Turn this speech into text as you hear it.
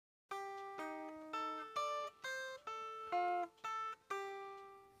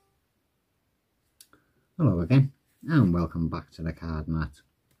Hello again and welcome back to the card mat.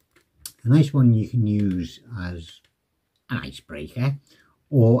 A nice one you can use as an icebreaker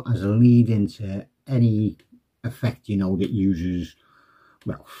or as a lead into any effect that uses,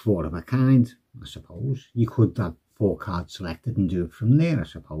 well, 4 of a kind, I suppose. You could have 4 cards selected and do it from there, I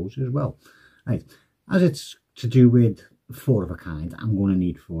suppose, as well. Right, as it's to do with 4 of a kind, I'm going to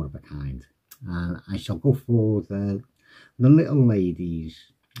need 4 of a kind. And I shall go for the little ladies.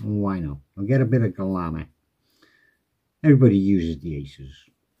 Why not? I'll get a bit of glamour. Everybody uses the aces.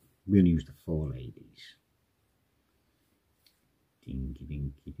 We'll use the 4 ladies. Dinky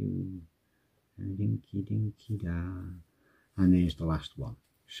dinky doo, dinky dinky da. And there's the last one.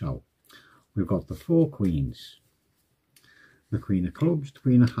 So we've got the 4 queens. The queen of clubs, the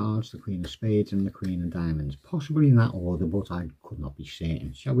queen of hearts, the queen of spades and the queen of diamonds. Possibly in that order, but I could not be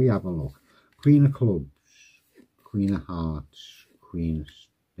certain. Shall we have a look? Queen of clubs, queen of hearts, queen of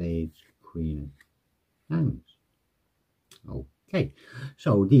spades, queen of diamonds. Okay,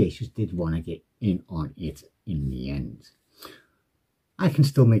 so the aces did want to get in on it in the end. I can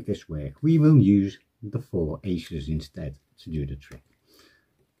still make this work. We will use the 4 aces instead to do the trick.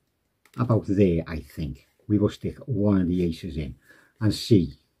 About there, I think. We will stick one of the aces in and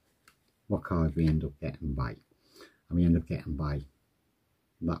see what card we end up getting by. And we end up getting by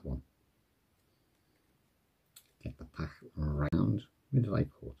that one. Get the pack round. Where did I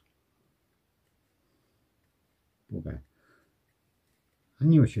put? Okay. I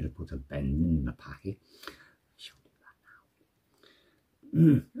knew I should have put a bend in the packet. I shall do that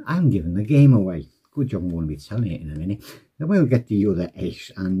now. I'm giving the game away. Good job, I'm going to be telling it in a minute. Then we'll get the other ace,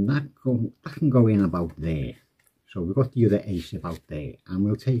 and that can go in about there. So we've got the other ace about there, and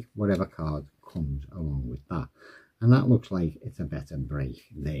we'll take whatever card comes along with that. And that looks like it's a better break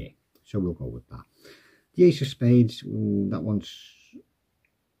there. So we'll go with that. The ace of spades, that one's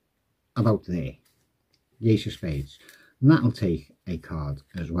about there. The ace of spades. And that'll take a card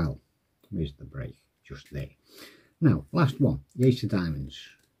as well. Where's the break? Just there. Now, last one, the ace of diamonds.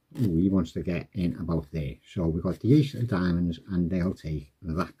 Ooh, he wants to get in about there. So we've got the ace of diamonds and they'll take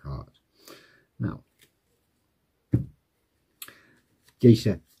that card. Now, the ace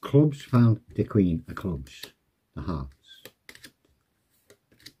of clubs found the queen of clubs, the hearts.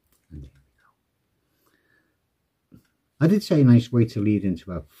 And here we go. I did say a nice way to lead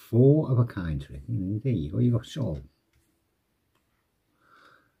into a 4 of a kind trick. And there you go, you got so.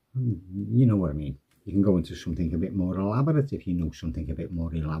 You know what I mean. You can go into something a bit more elaborate if you know something a bit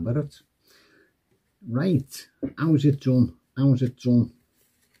more elaborate. Right, how's it done? How's it done?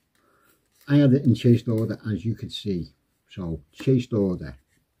 I had it in chased order, as you could see. So, chased order.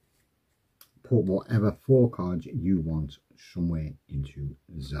 Put whatever 4 cards you want somewhere into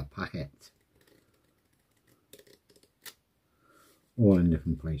the packet. All in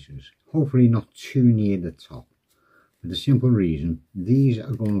different places. Hopefully not too near the top. For the simple reason, these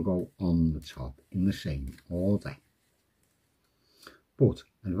are going to go on the top in the same order. But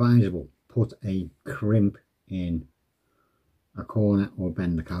advisable, put a crimp in a corner or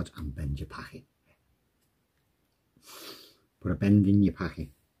bend the cards and bend your packet. Put a bend in your packet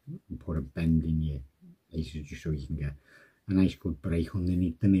and put a bend in your aces just so you can get a nice good break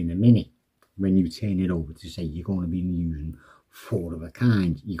underneath them in a minute. When you turn it over to say you're going to be using 4 of a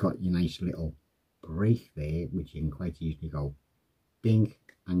kind, you got your nice little break there, which you can quite easily go bing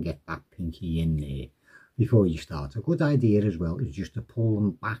and get that pinky in there before you start. A good idea as well is just to pull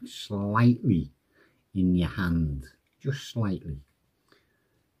them back slightly in your hand, just slightly,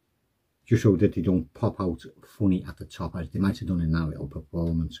 just so that they don't pop out funny at the top as they might have done in that little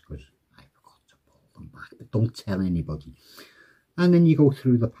performance, because I forgot to pull them back. But don't tell anybody. And then you go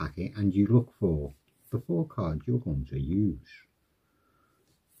through the packet and you look for the 4 cards you're going to use.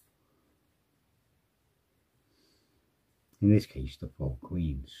 In this case, the 4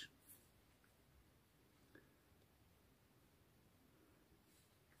 queens.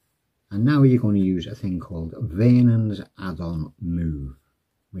 And now you're going to use a thing called Vernon's add-on move,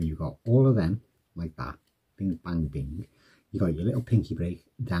 where you've got all of them like that, bing, bang, bing. You got your little pinky break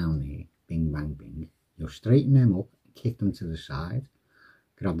down there, bing, bang, bing. You'll straighten them up, kick them to the side,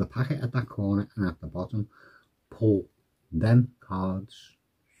 grab the packet at that corner and at the bottom, pull them cards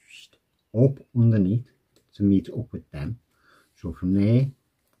up underneath to meet up with them. So from there,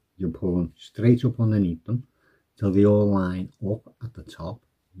 you pull them straight up underneath them till they all line up at the top.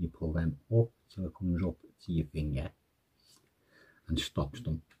 You pull them up till it comes up to your finger and stops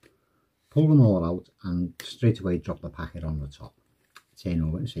them. Pull them all out and straight away drop the packet on the top. Turn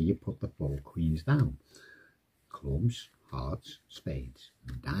over and say you put the 4 queens down. Clubs, hearts, spades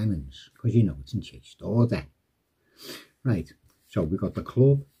and diamonds, because you know it's in chased order. Right, so we've got the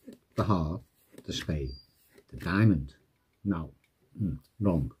club, the heart, the spade the diamond. No,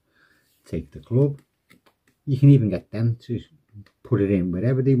 wrong. Take the club. You can even get them to put it in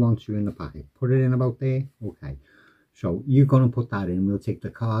wherever they want you in the packet. Put it in about there. Okay. So you're going to put that in. We'll take the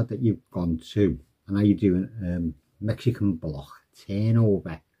card that you've gone to. And now you're doing Mexican block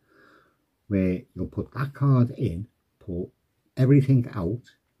turnover, where you'll put that card in, pull everything out,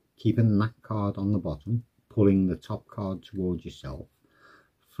 keeping that card on the bottom, pulling the top card towards yourself,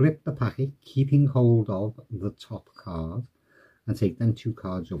 flip the packet, keeping hold of the top card, and take them 2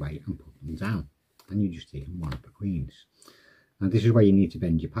 cards away and put them down. And you just take one of the queens. And this is where you need to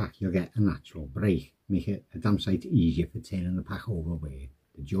bend your pack. You'll get a natural break. Make it a damn sight easier for turning the pack over where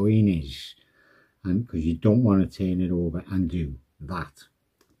the join is. And because you don't want to turn it over and do that.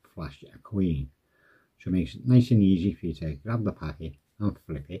 Flash a queen. So it makes it nice and easy for you to grab the packet and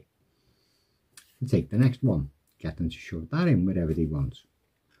flip it. And take the next one. Get them to shove that in wherever they want.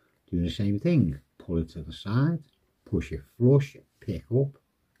 Do the same thing. Pull it to the side. Push it flush. Pick up.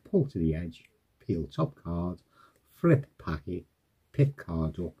 Pull to the edge. Peel top card. Flip packet. Pick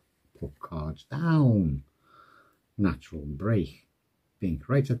cards up. Put cards down. Natural break. Think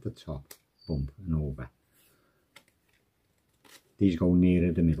right at the top. Bump and over. These go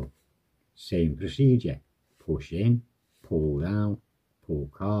nearer the middle. Same procedure. Push in. Pull down. Pull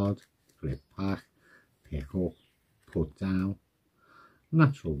card. Flip pack. Pick up. Put down.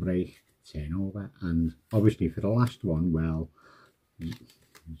 Natural break. Turn over. And obviously for the last one, well,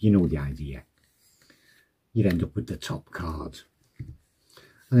 you know the idea. You end up with the top card.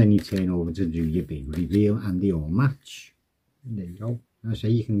 And then you turn over to do your big reveal and they all match. And there you go. I say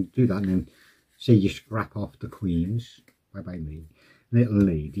you can do that and then say you scrap off the queens. Bye bye me. Little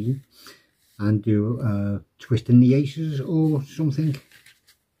lady. And do twisting the aces or something.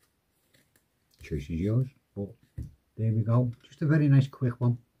 Choice is yours. But there we go. Just a very nice quick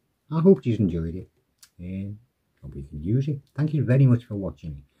one. I hope you enjoyed it. Hope you can use it. Thank you very much for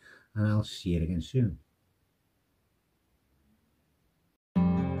watching. And I'll see you again soon.